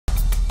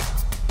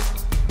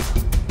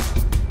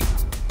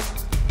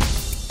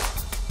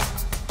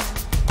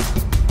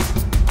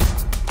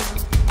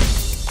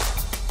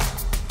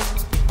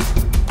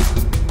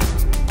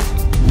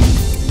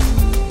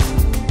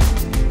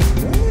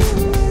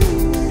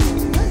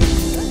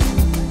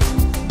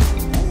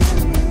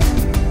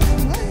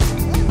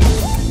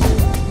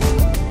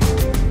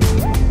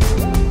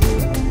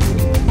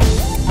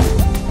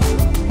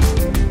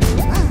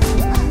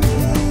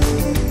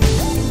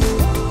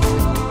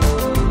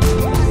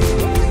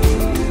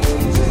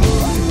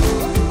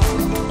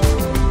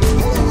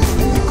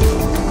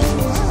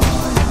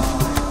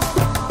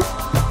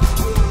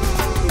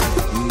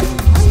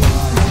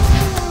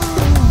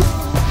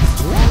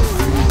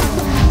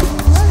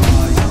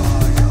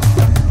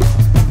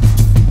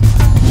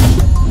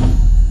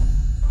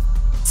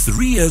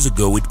years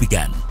ago it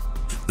began.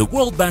 The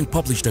World Bank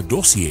published a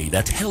dossier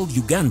that held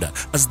Uganda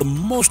as the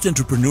most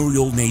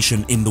entrepreneurial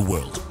nation in the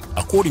world.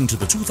 According to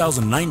the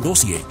 2009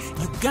 dossier,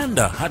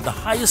 Uganda had the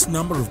highest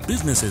number of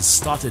businesses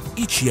started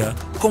each year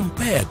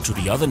compared to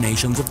the other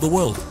nations of the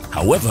world.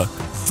 However,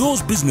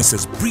 those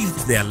businesses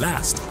breathed their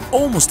last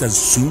almost as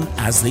soon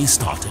as they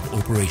started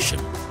operation.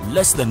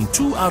 Less than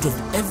 2 out of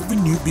every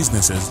new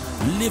businesses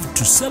lived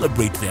to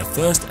celebrate their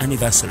first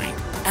anniversary.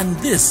 And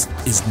this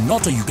is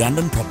not a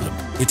Ugandan problem,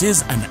 it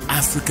is an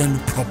African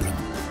problem.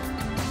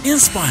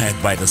 Inspired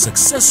by the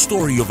success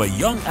story of a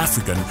young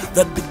African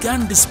that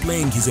began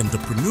displaying his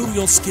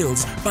entrepreneurial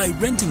skills by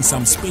renting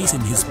some space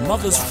in his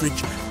mother's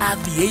fridge at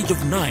the age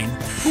of 9,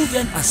 who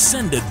then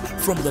ascended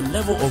from the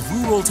level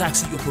of rural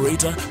taxi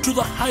operator to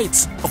the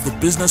heights of the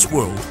business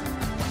world.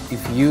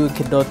 If you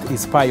cannot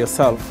inspire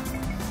yourself,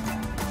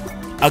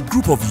 a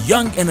group of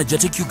young,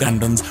 energetic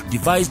Ugandans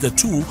devised a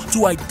tool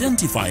to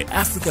identify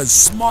Africa's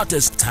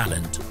smartest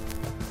talent.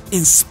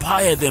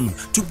 Inspire them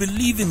to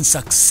believe in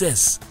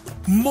success.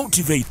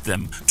 Motivate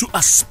them to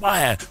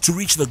aspire to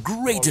reach the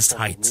greatest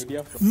heights.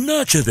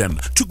 Nurture them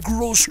to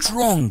grow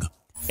strong.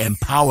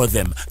 Empower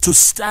them to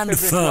stand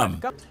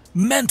firm.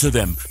 Mentor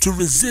them to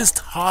resist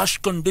harsh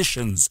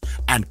conditions.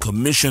 And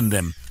commission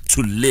them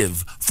to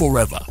live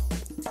forever.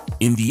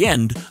 In the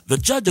end, the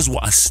judges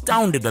were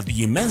astounded at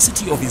the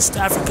immensity of East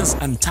Africa's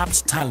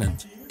untapped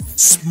talent.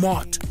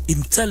 Smart,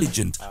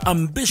 intelligent,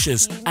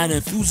 ambitious and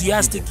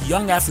enthusiastic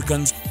young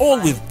Africans, all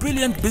with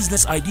brilliant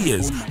business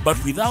ideas but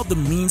without the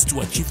means to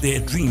achieve their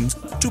dreams,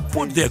 to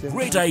put their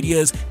great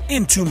ideas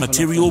into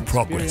material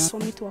progress.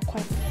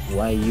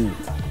 why you?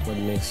 What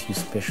makes you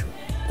special?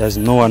 There's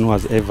no one who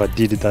has ever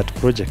did that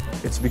project.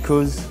 It's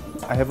because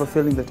I have a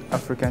feeling that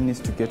Africa needs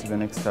to get to the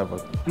next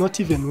level. Not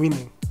even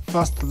winning.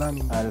 First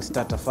learning. I'll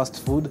start a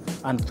fast food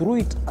and through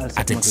it I'll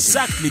start At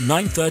exactly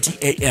 9:30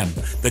 a.m.,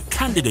 the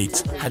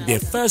candidates had their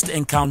first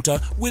encounter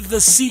with the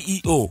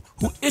CEO,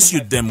 who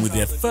issued them with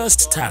their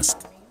first task.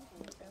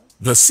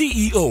 The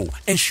CEO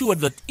ensured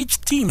that each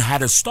team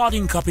had a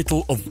starting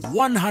capital of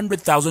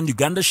 100,000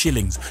 Uganda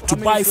shillings to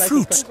buy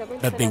fruits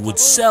that they would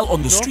sell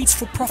on the streets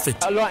for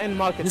profit.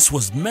 This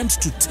was meant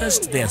to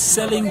test their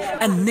selling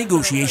and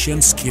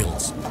negotiation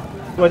skills.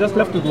 We're just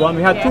left with one.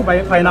 We had two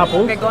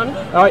pineapples. They're gone.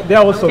 They're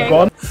also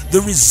gone.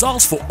 The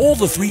results for all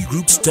the three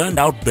groups turned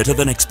out better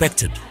than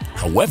expected.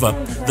 However,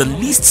 the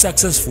least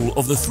successful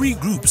of the three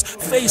groups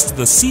faced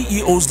the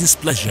CEO's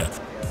displeasure.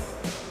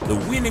 The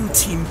winning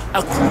team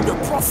accrued a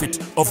profit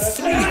of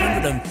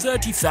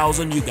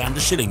 330,000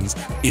 Uganda shillings.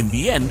 In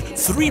the end,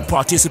 3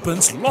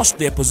 participants lost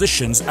their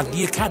positions at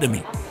the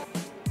academy.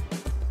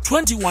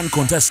 21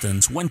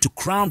 contestants went to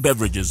Crown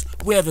Beverages,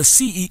 where the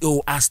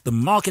CEO asked the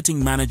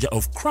marketing manager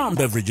of Crown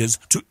Beverages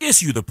to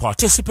issue the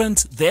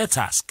participants their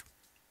task.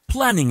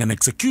 Planning and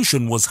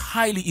execution was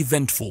highly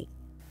eventful.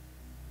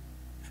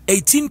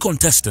 18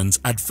 contestants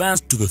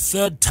advanced to the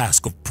third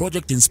task of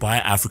Project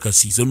Inspire Africa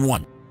Season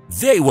 1.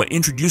 They were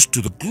introduced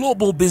to the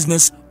global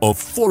business of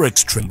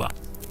Forex trading.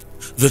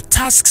 The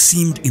task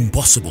seemed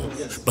impossible,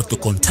 but the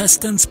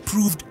contestants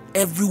proved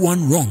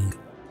everyone wrong.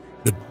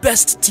 The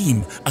best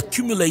team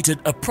accumulated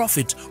a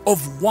profit of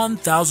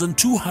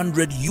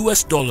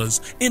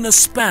 $1,200 in a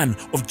span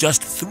of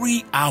just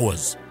 3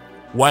 hours,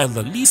 while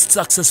the least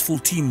successful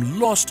team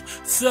lost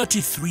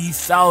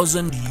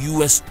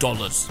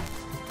 $33,000.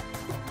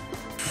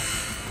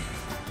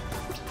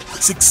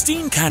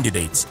 16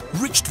 candidates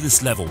reached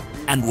this level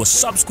and were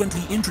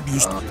subsequently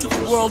introduced to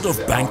the world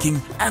of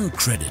banking and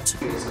credit.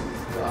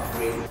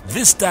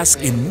 This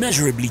task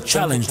immeasurably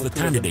challenged the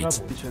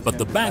candidates, but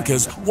the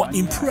bankers were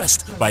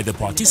impressed by the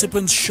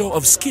participants' show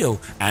of skill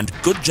and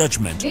good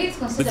judgment.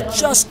 With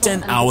just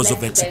 10 hours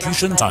of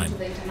execution time,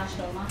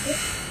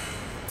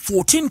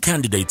 14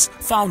 candidates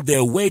found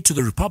their way to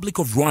the Republic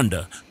of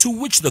Rwanda, to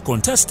which the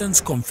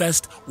contestants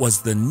confessed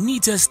was the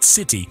neatest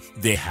city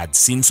they had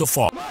seen so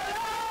far.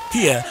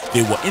 Here,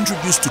 they were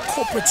introduced to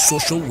corporate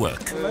social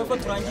work.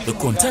 The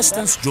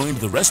contestants joined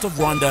the rest of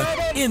Rwanda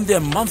in their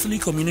monthly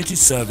community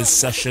service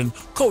session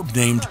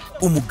codenamed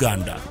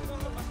Umuganda.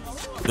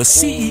 The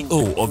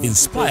CEO of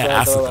Inspire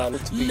Africa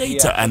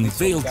later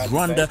unveiled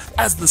Rwanda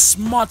as the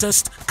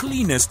smartest,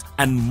 cleanest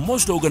and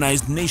most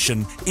organized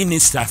nation in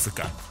East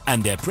Africa,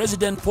 and their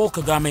president Paul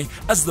Kagame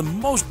as the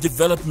most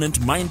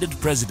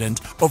development-minded president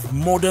of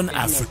modern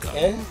Africa.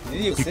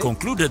 He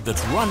concluded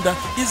that Rwanda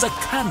is a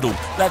candle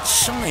that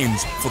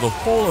shines for the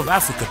whole of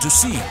Africa to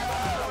see.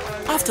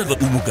 After the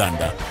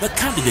Umuganda, the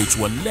candidates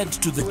were led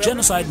to the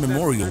Genocide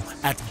Memorial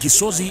at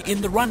Gisozi in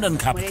the Rwandan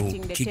capital,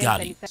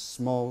 Kigali.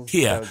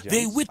 Here,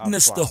 they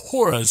witnessed the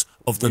horrors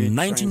of the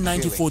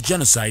 1994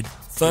 genocide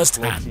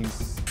firsthand.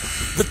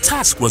 The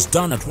task was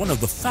done at one of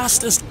the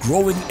fastest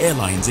growing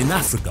airlines in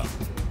Africa,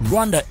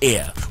 Rwanda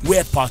Air,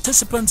 where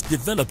participants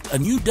developed a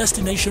new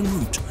destination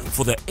route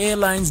for the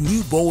airline's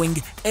new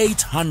Boeing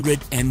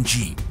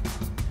 800NG.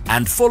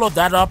 And followed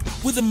that up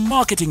with a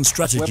marketing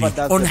strategy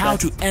on how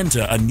to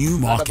enter a new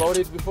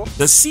market.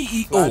 The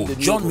CEO,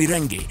 John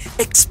Mirenge,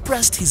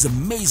 expressed his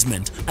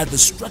amazement at the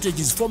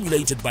strategies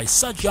formulated by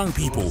such young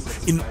people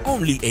in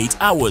only 8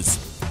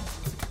 hours.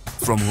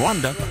 From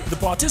Rwanda, the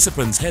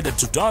participants headed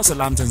to Dar es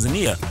Salaam,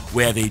 Tanzania,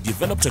 where they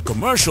developed a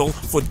commercial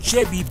for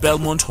JB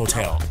Belmont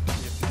Hotel.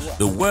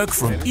 The work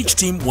from each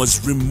team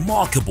was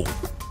remarkable.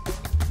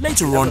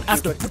 Later on,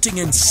 after putting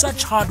in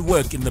such hard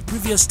work in the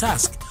previous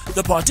task,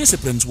 the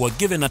participants were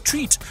given a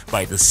treat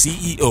by the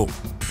CEO.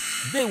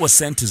 They were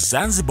sent to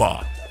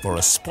Zanzibar for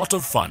a spot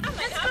of fun.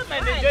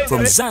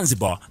 From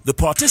Zanzibar, the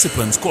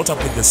participants caught up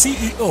with the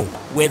CEO,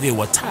 where they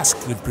were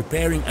tasked with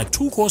preparing a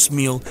 2-course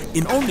meal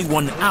in only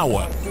 1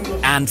 hour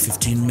and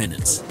 15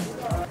 minutes.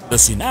 The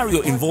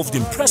scenario involved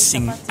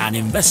impressing an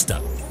investor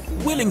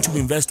willing to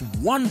invest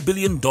 $1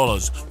 billion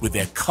with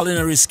their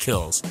culinary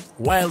skills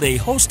while they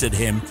hosted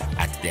him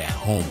at their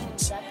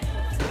homes.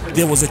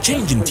 There was a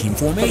change in team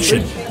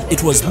formation.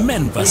 It was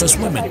men versus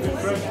women.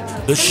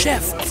 The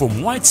chef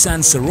from White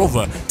Sands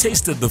Sarover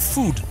tasted the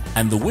food,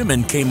 and the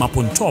women came up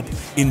on top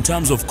in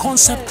terms of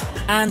concept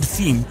and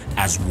theme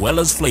as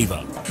well as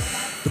flavor.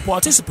 The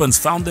participants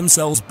found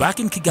themselves back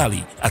in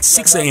Kigali at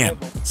 6 a.m.,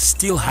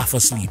 still half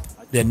asleep.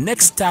 Their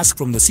next task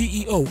from the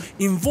CEO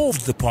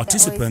involved the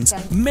participants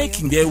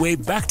making their way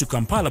back to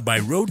Kampala by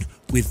road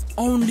with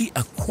only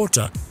a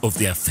quarter of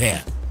their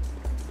fare.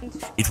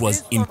 It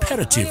was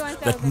imperative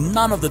that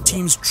none of the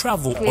teams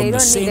travel on the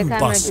same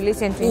bus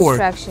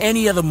or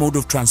any other mode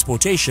of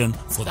transportation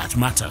for that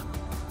matter.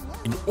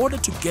 In order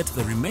to get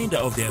the remainder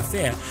of their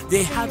fare,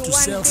 they had to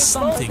sell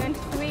something.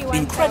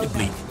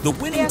 Incredibly, the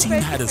winning team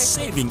had a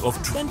saving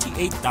of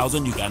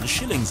 28,000 Uganda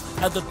shillings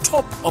at the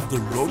top of the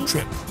road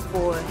trip.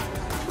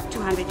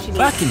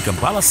 Back in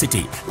Kampala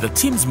City, the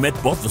teams met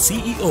both the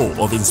CEO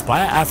of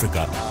Inspire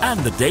Africa and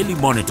the Daily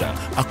Monitor,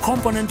 a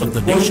component of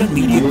the Nation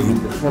Media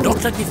Group,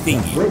 Dr.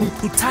 Githingi,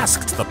 who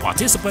tasked the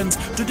participants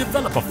to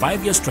develop a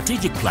 5-year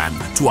strategic plan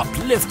to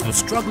uplift the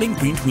struggling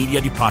print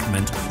media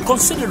department,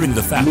 considering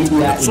the fact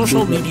that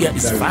social media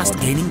is fast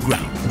gaining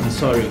ground.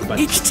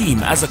 Each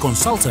team, as a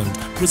consultant,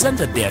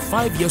 presented their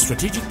 5-year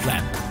strategic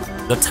plan.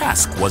 The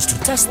task was to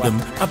test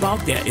them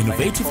about their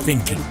innovative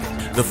thinking.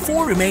 The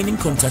 4 remaining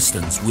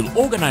contestants will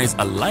organize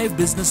a live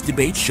business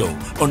debate show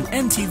on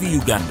NTV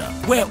Uganda,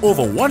 where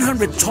over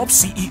 100 top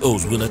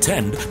CEOs will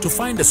attend to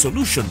find a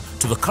solution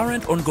to the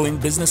current ongoing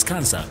business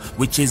cancer,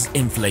 which is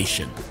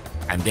inflation.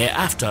 And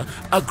thereafter,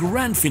 a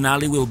grand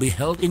finale will be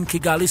held in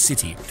Kigali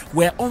City,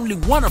 where only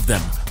one of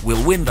them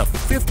will win the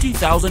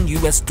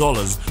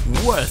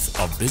 $50,000 worth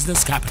of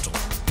business capital.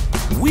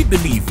 We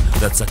believe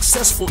that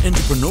successful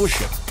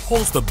entrepreneurship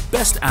holds the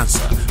best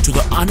answer to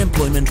the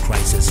unemployment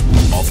crisis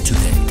of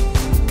today.